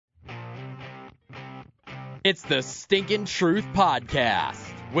It's the Stinkin' Truth Podcast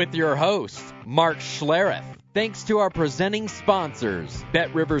with your host, Mark Schlereth. Thanks to our presenting sponsors,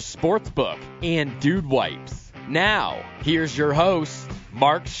 Bet Rivers Sportsbook and Dude Wipes. Now, here's your host,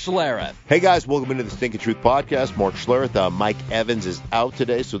 Mark Schlereth. Hey guys, welcome into the Stinkin' Truth Podcast. Mark Schlereth. Mike Evans is out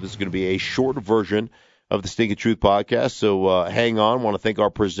today, so this is going to be a short version of the Stinkin' Truth Podcast. So hang on. I want to thank our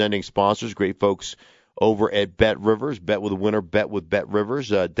presenting sponsors, great folks over at Bet Rivers. Bet with a winner, bet with Bet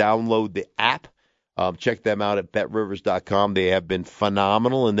Rivers. Download the app. Check them out at betrivers.com. They have been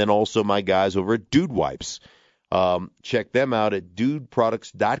phenomenal. And then also my guys over at Dude Wipes. Check them out at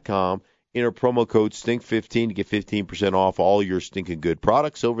dudeproducts.com. Enter promo code STINK15 to get 15% off all your Stinkin' Good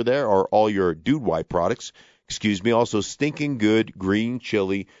products over there, or all your Dude Wipe products. Also, Stinkin' Good Green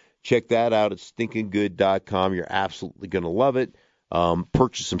Chili. Check that out at stinkingood.com. You're absolutely going to love it.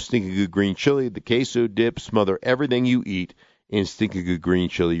 Purchase some Stinkin' Good Green Chili, the queso dip, smother everything you eat in Stinkin' Good Green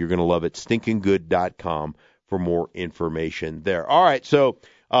Chili. You're going to love it. Stinkingood.com for more information there. All right, so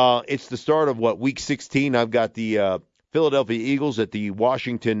it's the start of, week 16. I've got the Philadelphia Eagles at the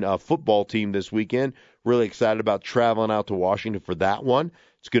Washington football team this weekend. Really excited about traveling out to Washington for that one.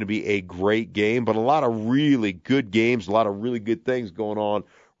 It's going to be a great game, but a lot of really good games, a lot of really good things going on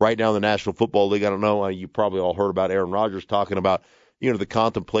right now in the National Football League. I don't know, you probably all heard about Aaron Rodgers talking about, the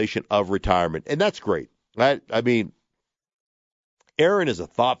contemplation of retirement, and that's great. I mean, Aaron is a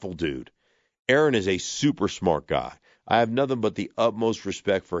thoughtful dude. Aaron is a super smart guy. I have nothing but the utmost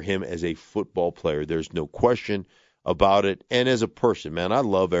respect for him as a football player. There's no question about it. And as a person, man, I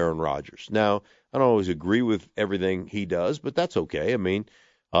love Aaron Rodgers. Now, I don't always agree with everything he does, but that's okay. I mean,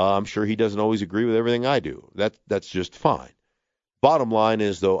 I'm sure he doesn't always agree with everything I do. That's just fine. Bottom line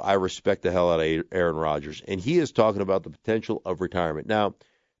is, though, I respect the hell out of Aaron Rodgers, and he is talking about the potential of retirement. Now,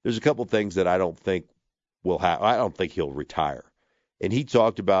 there's a couple things that I don't think will happen. I don't think he'll retire. And he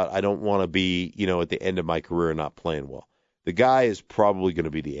talked about, I don't want to be, at the end of my career not playing well. The guy is probably going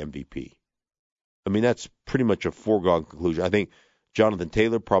to be the MVP. I mean, that's pretty much a foregone conclusion. I think Jonathan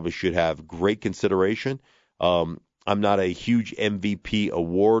Taylor probably should have great consideration. I'm not a huge MVP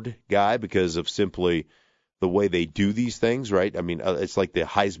award guy because of simply the way they do these things, right? I mean, it's like the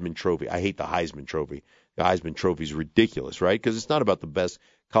Heisman Trophy. I hate the Heisman Trophy. The Heisman Trophy is ridiculous, right? Because it's not about the best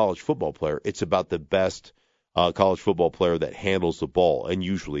college football player. It's about the best college football player that handles the ball and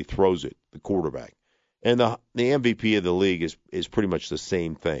usually throws it, the quarterback. And the MVP of the league is pretty much the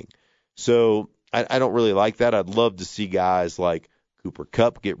same thing. So I don't really like that. I'd love to see guys like Cooper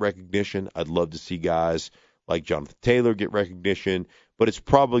Kupp get recognition. I'd love to see guys like Jonathan Taylor get recognition. But it's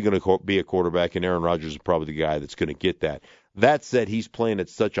probably going to be a quarterback, and Aaron Rodgers is probably the guy that's going to get that. That said, he's playing at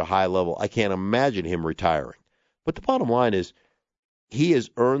such a high level, I can't imagine him retiring. But the bottom line is he has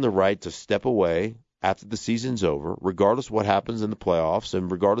earned the right to step away after the season's over, regardless of what happens in the playoffs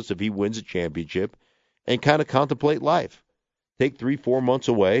and regardless if he wins a championship, and kind of contemplate life. Take 3-4 months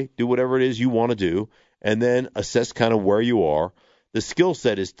away, do whatever it is you want to do, and then assess kind of where you are. The skill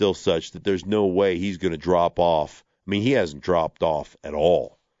set is still such that there's no way he's going to drop off. I mean, he hasn't dropped off at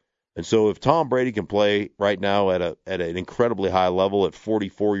all. And so if Tom Brady can play right now at an incredibly high level at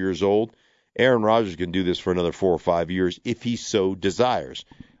 44 years old, Aaron Rodgers can do this for another 4 or 5 years if he so desires.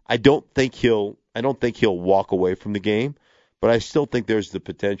 I don't think he'll walk away from the game, but I still think there's the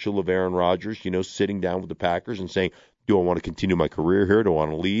potential of Aaron Rodgers, sitting down with the Packers and saying, do I want to continue my career here? Do I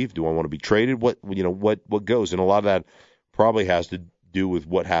want to leave? Do I want to be traded? What goes? And a lot of that probably has to do with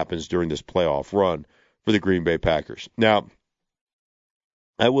what happens during this playoff run for the Green Bay Packers. Now,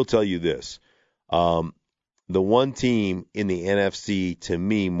 I will tell you this. The one team in the NFC, to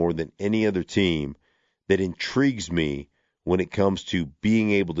me, more than any other team, that intrigues me when it comes to being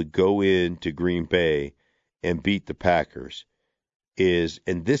able to go into Green Bay and beat the Packers is,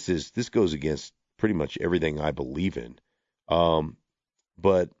 and this goes against pretty much everything I believe in,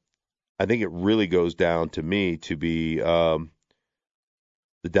 but I think it really goes down to me to be the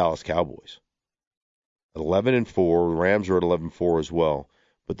Dallas Cowboys. 11-4, the Rams are at 11-4 as well,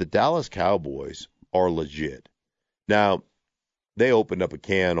 but the Dallas Cowboys are legit. Now, they opened up a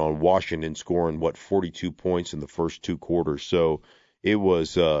can on Washington, scoring 42 points in the first 2 quarters. So it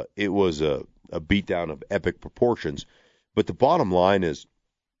was a beatdown of epic proportions. But the bottom line is,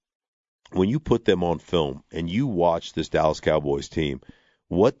 when you put them on film and you watch this Dallas Cowboys team,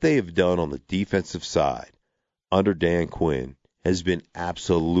 what they have done on the defensive side under Dan Quinn has been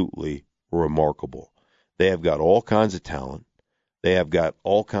absolutely remarkable. They have got all kinds of talent. They have got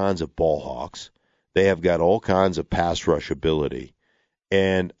all kinds of ball hawks. They have got all kinds of pass rush ability.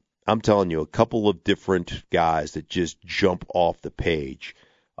 And I'm telling you, a couple of different guys that just jump off the page.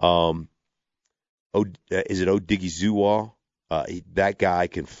 Is it Odighizuwa? That guy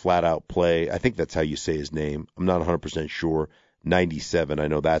can flat out play. I think that's how you say his name. I'm not 100% sure. 97, I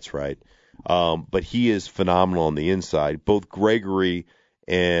know that's right. But he is phenomenal on the inside. Both Gregory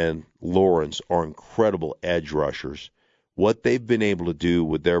and Lawrence are incredible edge rushers. What they've been able to do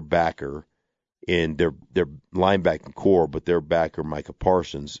with their backer in their linebacking core, but their backer, Micah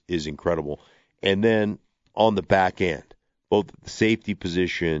Parsons, is incredible. And then on the back end, both the safety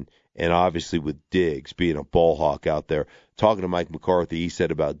position and obviously with Diggs being a ball hawk out there. Talking to Mike McCarthy, he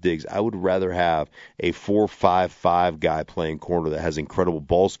said about Diggs, I would rather have a 4-5-5 guy playing corner that has incredible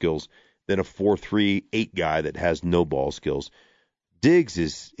ball skills than a 4-3-8 guy that has no ball skills. Diggs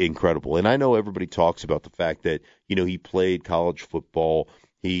is incredible, and I know everybody talks about the fact that, he played college football.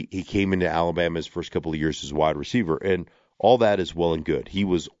 He came into Alabama his first couple of years as a wide receiver, and all that is well and good. He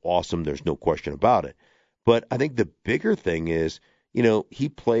was awesome. There's no question about it. But I think the bigger thing is, he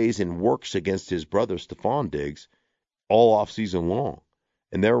plays and works against his brother, Stephon Diggs, all offseason long.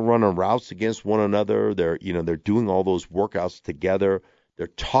 And they're running routes against one another. They're doing all those workouts together. They're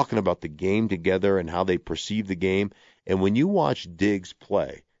talking about the game together and how they perceive the game. And when you watch Diggs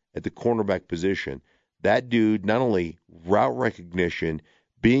play at the cornerback position, that dude, not only route recognition,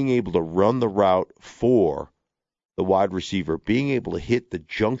 being able to run the route for the wide receiver, being able to hit the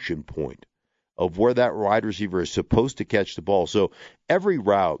junction point of where that wide receiver is supposed to catch the ball. So every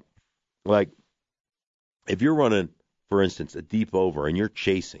route, like if you're running, for instance, a deep over and you're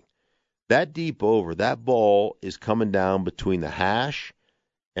chasing, that deep over, that ball is coming down between the hash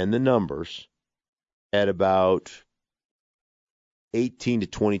and the numbers at about 18 to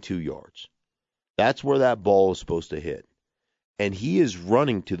 22 yards. That's where that ball is supposed to hit. And he is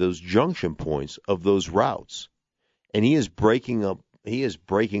running to those junction points of those routes. And he is breaking up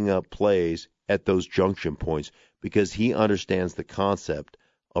plays at those junction points because he understands the concept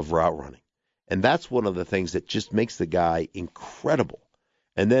of route running. And that's one of the things that just makes the guy incredible.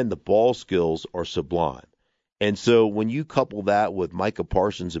 And then the ball skills are sublime. And so when you couple that with Micah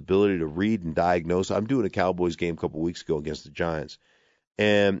Parsons' ability to read and diagnose, I'm doing a Cowboys game a couple weeks ago against the Giants,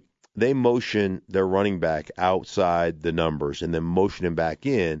 and they motion their running back outside the numbers and then motion him back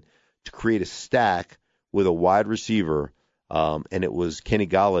in to create a stack with a wide receiver, and it was Kenny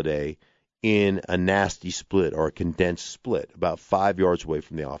Golladay in a nasty split or a condensed split about 5 yards away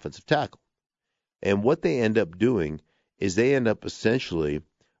from the offensive tackle. And what they end up doing is they end up essentially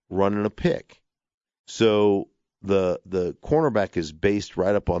running a pick. So the cornerback is based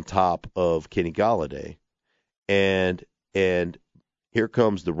right up on top of Kenny Golladay, and here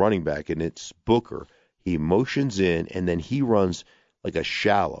comes the running back, and it's Booker. He motions in, and then he runs like a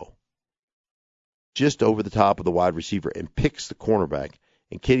shallow just over the top of the wide receiver and picks the cornerback.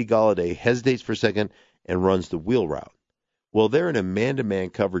 And Kenny Golladay hesitates for a second and runs the wheel route. Well, they're in a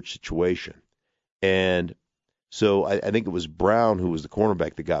man-to-man coverage situation. And so I think it was Brown who was the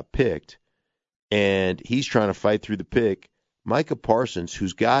cornerback that got picked, and he's trying to fight through the pick. Micah Parsons,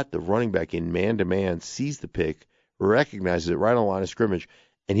 who's got the running back in man-to-man, sees the pick, recognizes it right on the line of scrimmage,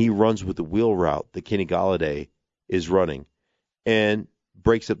 and he runs with the wheel route that Kenny Golladay is running and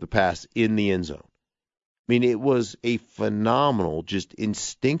breaks up the pass in the end zone. I mean, it was a phenomenal, just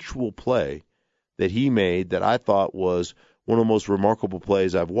instinctual play that he made that I thought was one of the most remarkable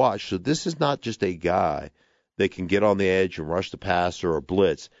plays I've watched. So this is not just a guy that can get on the edge and rush the passer or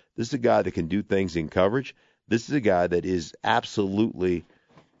blitz. This is a guy that can do things in coverage. This is a guy that is absolutely,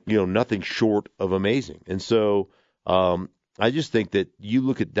 nothing short of amazing. And so I just think that you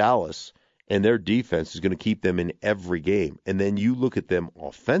look at Dallas and their defense is going to keep them in every game. And then you look at them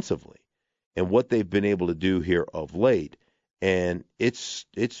offensively and what they've been able to do here of late, and it's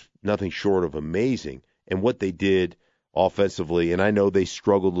nothing short of amazing. And what they did offensively, and I know they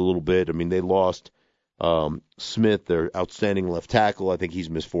struggled a little bit. I mean, they lost Smith, their outstanding left tackle. I think he's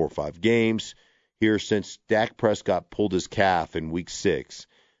missed 4 or 5 games here since Dak Prescott pulled his calf in week 6.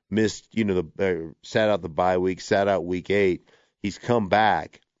 Missed, sat out the bye week, sat out week 8. He's come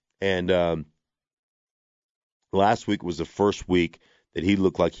back, and last week was the first week that he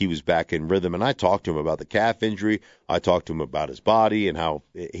looked like he was back in rhythm. And I talked to him about the calf injury. I talked to him about his body and how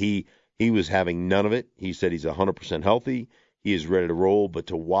he was having none of it. He said he's 100% healthy. He is ready to roll. But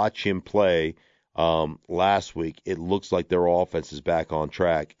to watch him play last week, it looks like their offense is back on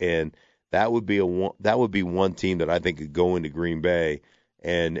track. And that would be one team that I think could go into Green Bay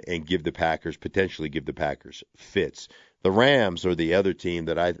and potentially give the Packers fits. The Rams are the other team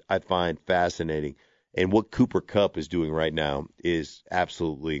that I find fascinating. And what Cooper Kupp is doing right now is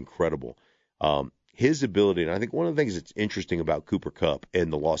absolutely incredible. His ability, and I think one of the things that's interesting about Cooper Kupp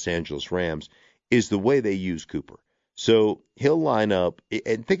and the Los Angeles Rams is the way they use Cooper. So he'll line up,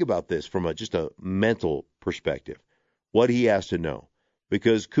 and think about this from just a mental perspective. what he has to know.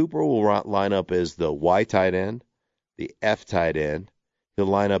 Because Cooper will line up as the Y tight end, the F tight end. He'll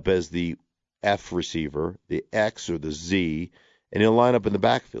line up as the F receiver, the X or the Z, and he'll line up in the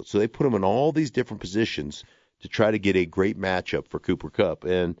backfield. So they put him in all these different positions to try to get a great matchup for Cooper Kupp.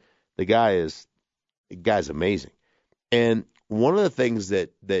 And the guy's amazing. And one of the things that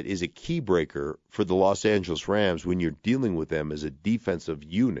is a key breaker for the Los Angeles Rams when you're dealing with them as a defensive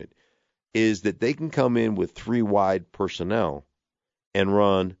unit is that they can come in with 3 wide personnel and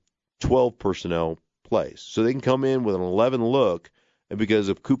run 12 personnel plays. So they can come in with an 11 look, and because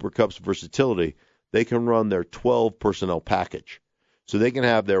of Cooper Kupp's versatility, they can run their 12 personnel package. So they can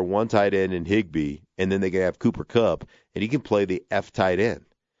have their 1 tight end in Higbee, and then they can have Cooper Kupp, and he can play the F tight end.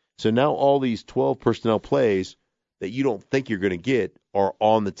 So now all these 12 personnel plays that you don't think you're going to get are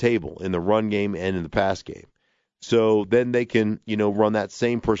on the table in the run game and in the pass game. So then they can, run that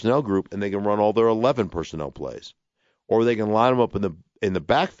same personnel group, and they can run all their 11 personnel plays. Or they can line them up in the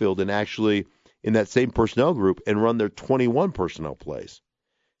backfield and actually in that same personnel group and run their 21 personnel plays.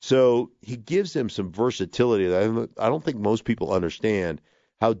 So he gives them some versatility that I don't think most people understand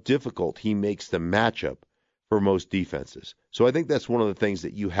how difficult he makes the matchup for most defenses. So I think that's one of the things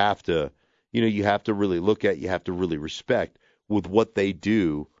that you have to really look at, you have to really respect with what they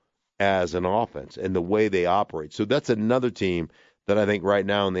do as an offense and the way they operate. So that's another team that I think right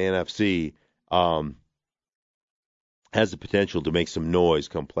now in the NFC has the potential to make some noise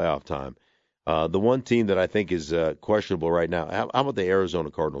come playoff time. The one team that I think is questionable right now, how about the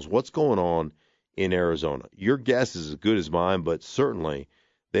Arizona Cardinals? What's going on in Arizona? Your guess is as good as mine, but certainly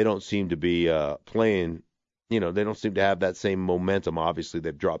they don't seem to be playing, they don't seem to have that same momentum. Obviously,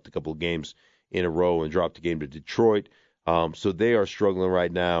 they've dropped a couple of games in a row and dropped a game to Detroit. So they are struggling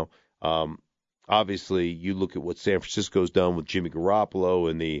right now. Obviously, you look at what San Francisco's done with Jimmy Garoppolo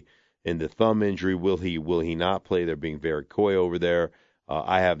and the thumb injury. Will he not play? They're being very coy over there.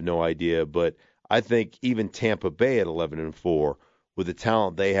 I have no idea, but I think even Tampa Bay at 11-4, with the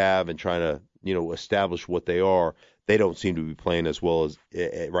talent they have and trying to establish what they are, they don't seem to be playing as well as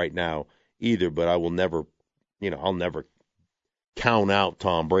right now either. But I will never, I'll never count out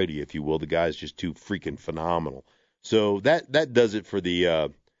Tom Brady, if you will. The guy's just too freaking phenomenal. So that does it for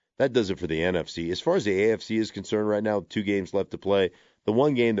the NFC. As far as the AFC is concerned, right now, 2 games left to play. The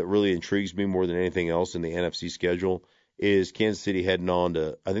one game that really intrigues me more than anything else in the NFC schedule is Kansas City heading on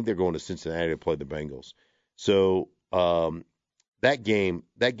to, I think they're going to Cincinnati to play the Bengals. So that game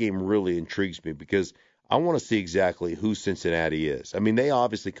really intrigues me because I want to see exactly who Cincinnati is. I mean, they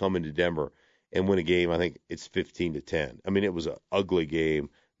obviously come into Denver and win a game. I think it's 15-10. I mean, it was an ugly game,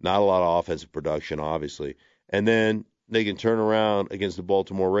 not a lot of offensive production, obviously. And then they can turn around against the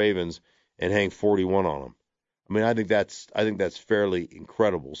Baltimore Ravens and hang 41 on them. I mean, I think that's fairly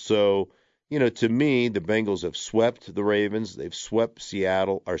incredible. So, to me, the Bengals have swept the Ravens. They've swept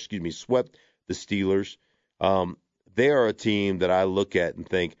swept the Steelers. They are a team that I look at and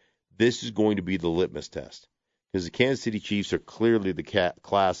think this is going to be the litmus test because the Kansas City Chiefs are clearly the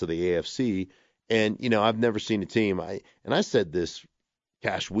class of the AFC. And, I've never seen a team. I said this,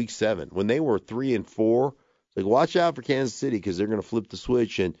 week 7 when they were 3-4. Like, watch out for Kansas City because they're going to flip the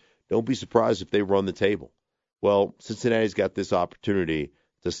switch, and don't be surprised if they run the table. Well, Cincinnati's got this opportunity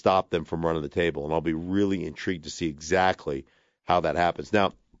to stop them from running the table, and I'll be really intrigued to see exactly how that happens.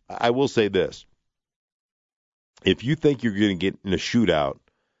 Now, I will say this. If you think you're going to get in a shootout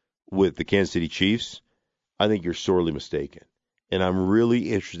with the Kansas City Chiefs, I think you're sorely mistaken. And I'm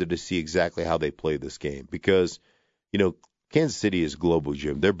really interested to see exactly how they play this game because, Kansas City is global,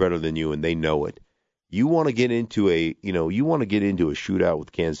 Jim. They're better than you, and they know it. You want to get into a shootout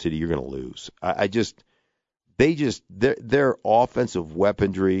with Kansas City, you're going to lose. Their offensive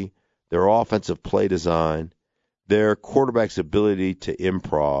weaponry, their offensive play design, their quarterback's ability to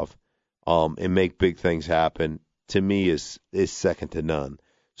improv and make big things happen, to me, is second to none.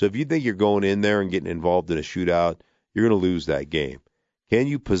 So if you think you're going in there and getting involved in a shootout, you're going to lose that game. Can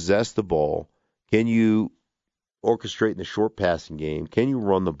you possess the ball? Can you orchestrate in the short passing game? Can you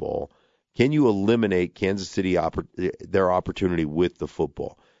run the ball? Can you eliminate Kansas City their opportunity with the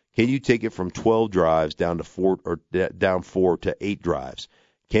football? Can you take it from 12 drives down to 4 to 8 drives?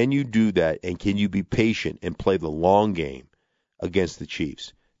 Can you do that, and can you be patient and play the long game against the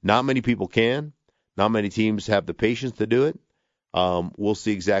Chiefs? Not many people can. Not many teams have the patience to do it. We'll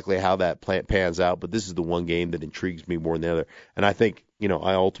see exactly how that pans out, but this is the one game that intrigues me more than the other. And I think,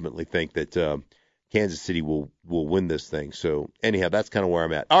 I ultimately think that Kansas City will win this thing. So anyhow, that's kind of where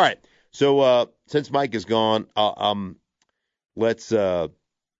I'm at. All right. So since Mike is gone, let's get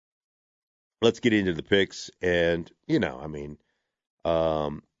into the picks. And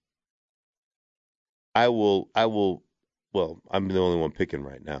I will well, I'm the only one picking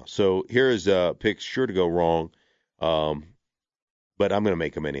right now. So here is picks sure to go wrong, but I'm going to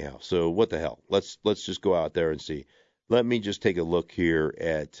make them anyhow. So what the hell? Let's just go out there and see. Let me just take a look here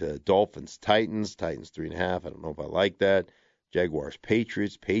at Dolphins, Titans. Titans 3.5. I don't know if I like that. Jaguars,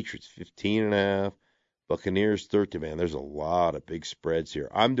 Patriots. Patriots 15.5. Buccaneers 13. Man, there's a lot of big spreads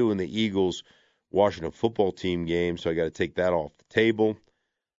here. I'm doing the Eagles, Washington football team game, so I got to take that off the table.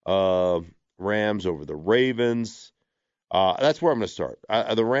 Rams over the Ravens. That's where I'm going to start.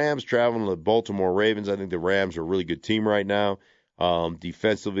 The Rams traveling to the Baltimore Ravens. I think the Rams are a really good team right now.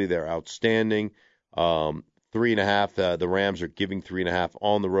 Defensively, they're outstanding. 3.5. The Rams are giving 3.5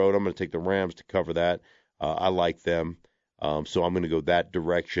 on the road. I'm going to take the Rams to cover that. I like them. So I'm going to go that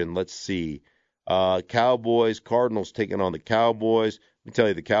direction. Let's see. Cowboys, Cardinals taking on the Cowboys. Let me tell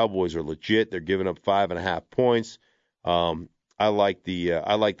you, the Cowboys are legit. They're giving up 5.5 points. I like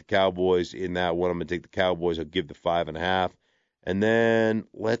the Cowboys in that one. I'm going to take the Cowboys. I'll give the 5.5. And then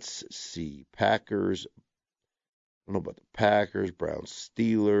let's see. Packers. I don't know about the Packers. Browns,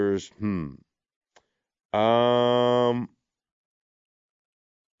 Steelers.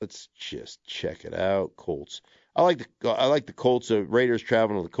 Let's just check it out. Colts. I like the Colts. Raiders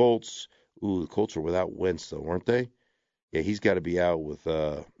traveling to the Colts. Ooh, the Colts are without Wentz though, aren't they? Yeah, he's got to be out with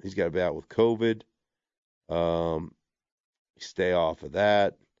COVID. Stay off of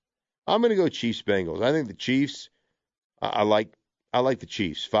that. I'm going to go Chiefs Bengals. I think the Chiefs. I like the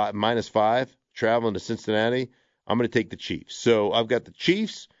Chiefs. -5 traveling to Cincinnati. I'm going to take the Chiefs. So I've got the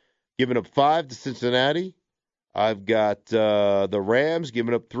Chiefs giving up 5 to Cincinnati. I've got the Rams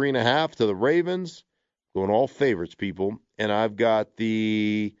giving up 3.5 to the Ravens. Going all favorites, people. And I've got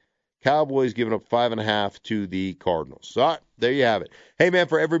the Cowboys giving up 5.5 to the Cardinals. So, all right, there you have it. Hey, man,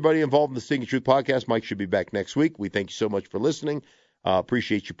 for everybody involved in the Stinking Truth podcast, Mike should be back next week. We thank you so much for listening.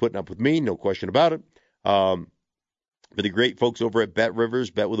 Appreciate you putting up with me, no question about it. For the great folks over at Bet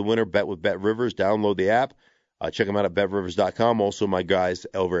Rivers, bet with a winner, bet with Bet Rivers. Download the app. Check them out at betrivers.com. Also, my guys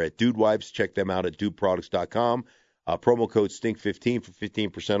over at Dude Wipes, check them out at dudeproducts.com. Promo code STINK15 for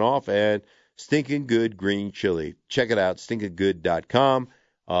 15% off. And Stinking Good Green Chili. Check it out, stinkinggood.com.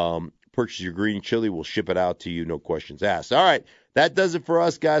 Purchase your green chili. We'll ship it out to you, no questions asked. All right, that does it for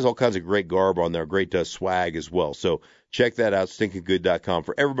us, guys. All kinds of great garb on there, great swag as well. So check that out, stinkinggood.com.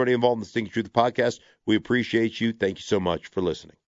 For everybody involved in the Stinking Truth podcast, we appreciate you. Thank you so much for listening.